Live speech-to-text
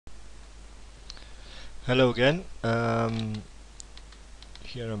Hello again.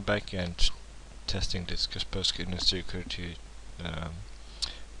 Here I'm back and testing this Kaspersky Security um,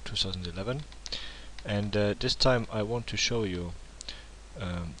 2011, and this time I want to show you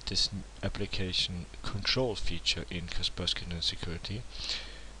this application control feature in Kaspersky Security.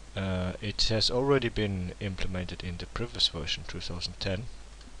 It has already been implemented in the previous version 2010,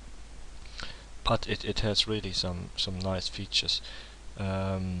 but it has really some nice features.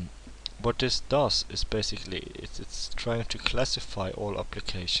 What this does is basically it's trying to classify all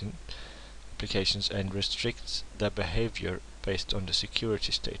applications and restricts their behavior based on the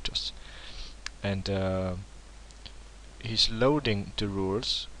security status. And he's loading the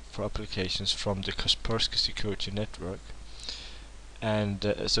rules for applications from the Kaspersky security network. And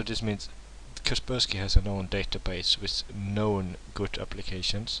so this means Kaspersky has a known database with known good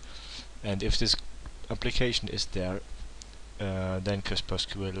applications. And if this application is there, then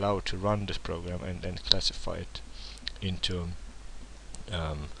Kaspersky will allow to run this program and then classify it into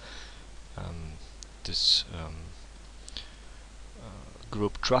um, um, this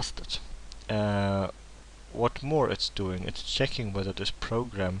group trusted. What more it's doing, it's checking whether this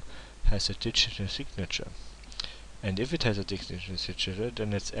program has a digital signature. And if it has a digital signature,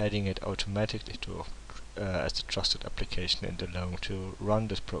 then it's adding it automatically to as a trusted application and allowing to run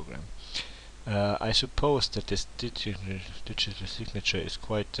this program. I suppose that this digital signature is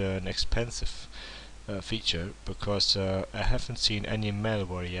quite an expensive feature, because I haven't seen any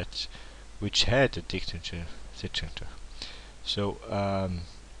malware yet which had a digital signature. So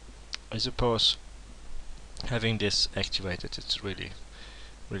I suppose having this activated, it's really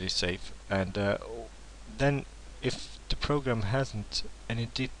safe. And then if the program hasn't any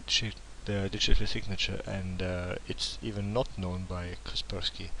digital signature, and it's even not known by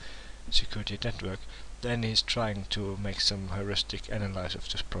Kaspersky security network, then he's trying to make some heuristic analysis of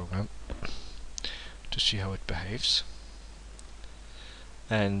this program to see how it behaves,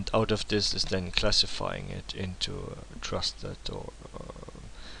 and out of this is then classifying it into trusted or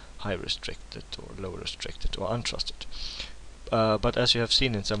high restricted or low restricted or untrusted. But as you have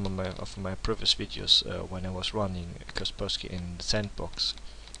seen in some of my previous videos, when I was running Kaspersky in the sandbox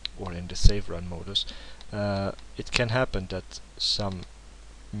or in the save run modus, it can happen that some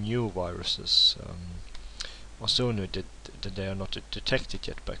new viruses are so new that they are not detected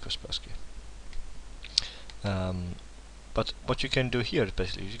yet by Kaspersky. But what you can do here is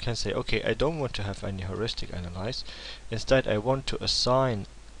basically you can say, okay, I don't want to have any heuristic analyze. Instead, I want to assign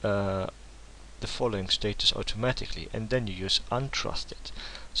the following status automatically, and then you use untrusted.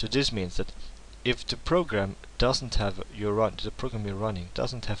 So this means that if the program doesn't have the program you're running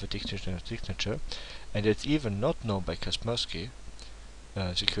doesn't have a digital signature, and it's even not known by Kaspersky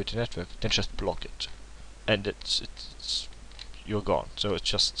security network, then just block it, and it's you're gone. So it's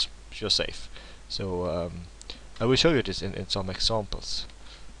just you're safe. So I will show you this in some examples.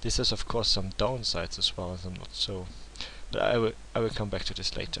 This has of course some downsides as well, as I'm not so, but I will come back to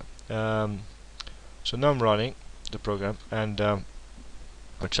this later. So now I'm running the program, and I'll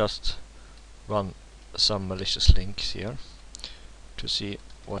just run some malicious links here to see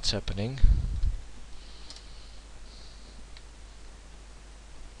what's happening.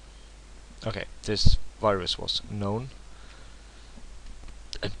 Okay, this virus was known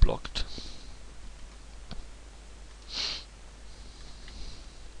and blocked.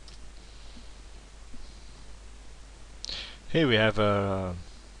 Here we have a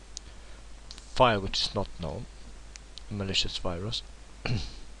file which is not known, a malicious virus.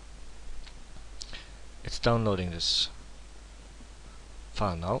 It's downloading this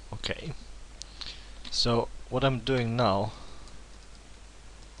file now. Okay. So what I'm doing now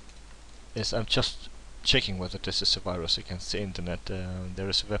is I'm just checking whether this is a virus against the internet. There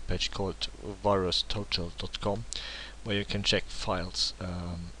is a web page called virustotal.com where you can check files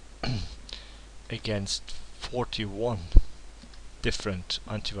against 41 different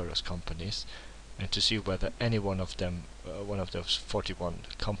antivirus companies, and to see whether any one of them, one of those 41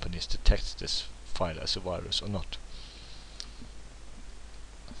 companies, detects this file as a virus or not.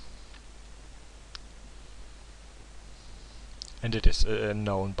 And it is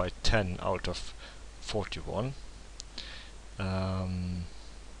known by 10 out of 41.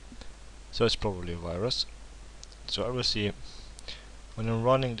 So it's probably a virus. So I will see when I'm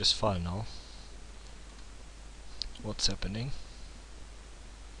running this file now what's happening.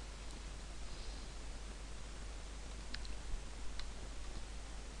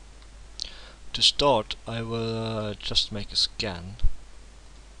 To start, I will just make a scan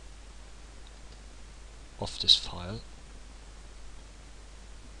of this file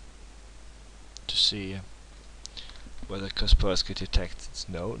to see whether Kaspersky detects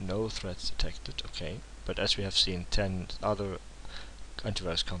no threats detected. Okay, but as we have seen, 10 other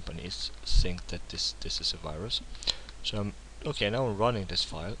antivirus companies think that this is a virus. So okay, now I'm running this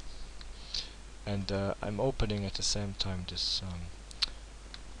file, and I'm opening at the same time this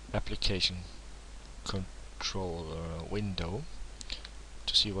application controller window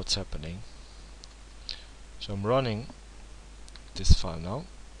to see what's happening. So I'm running this file now.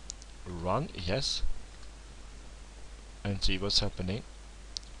 Run, yes, and see what's happening.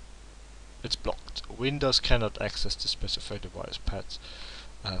 It's blocked. Windows cannot access the specified device paths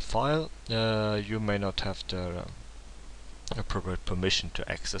file. You may not have the appropriate permission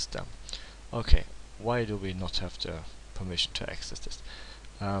to access them. Okay, why do we not have the permission to access this?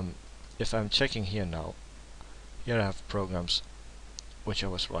 If I'm checking here now, here I have programs which I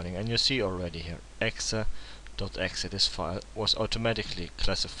was running, and you see already here exe.exe, this file was automatically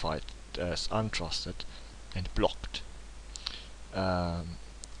classified as untrusted and blocked.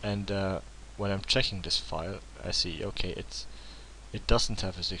 When I'm checking this file, I see, okay, it doesn't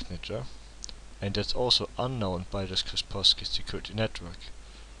have a signature, and it's also unknown by this Kaspersky security network.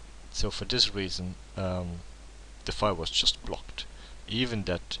 So for this reason, the file was just blocked, even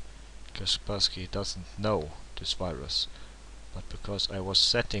that Kaspersky doesn't know this virus. But because I was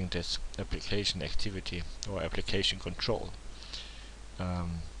setting this application activity or application control,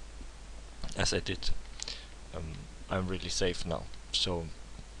 as I did, I'm really safe now. So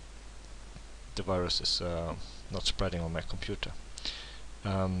the virus is not spreading on my computer.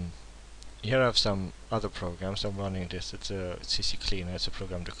 Here I have some other programs. I'm running this. It's a CC Cleaner. It's a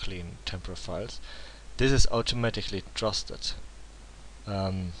program to clean temporary files. This is automatically trusted.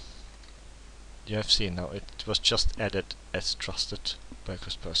 You have seen now it was just added as trusted by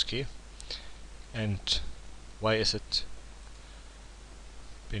Kaspersky. And why is it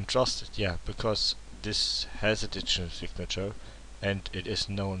being trusted? Yeah, because this has a digital signature and it is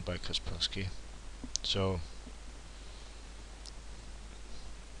known by Kaspersky. So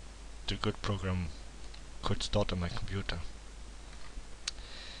the good program could start on my computer.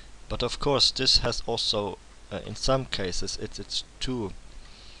 But of course this has also in some cases it's too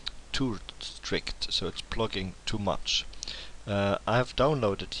strict, so it's plugging too much. I have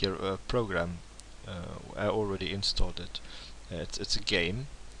downloaded here a program. I already installed it. It's a game.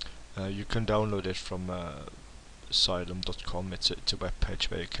 You can download it from asylum.com. It's a web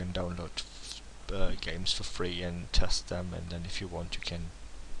page where you can download games for free and test them, and then if you want you can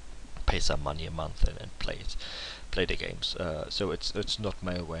pay some money a month and play the games. So it's not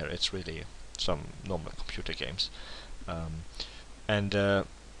malware. It's really some normal computer games.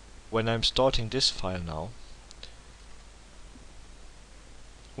 When I'm starting this file now,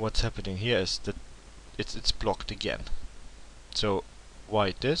 what's happening here is that it's blocked again. So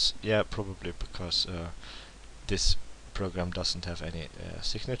why this? Yeah, probably because this program doesn't have any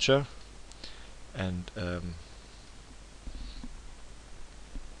signature, and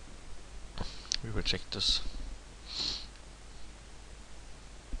we will check this.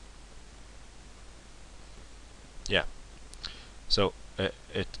 Yeah, so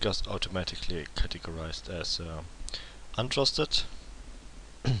it got automatically categorized as untrusted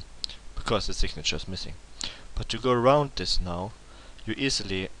because the signature is missing. But to go around this now, you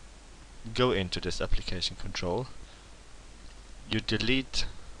easily go into this application control. You delete,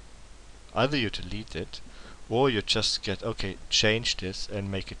 either you delete it, or you just get, okay, change this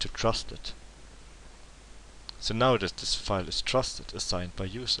and make it to trusted. So now that this file is trusted, assigned by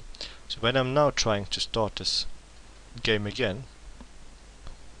user. So when I'm now trying to start this game again,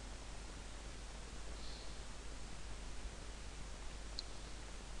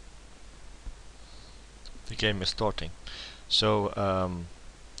 the game is starting. So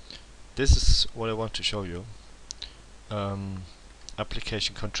this is what I want to show you.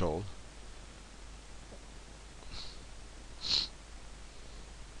 Application control.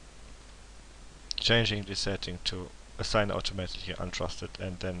 Changing the setting to assign automatically untrusted,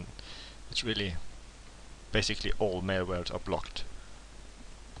 and then it's really basically all malwares are blocked.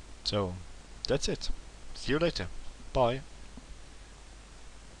 So that's it. See you later. Bye.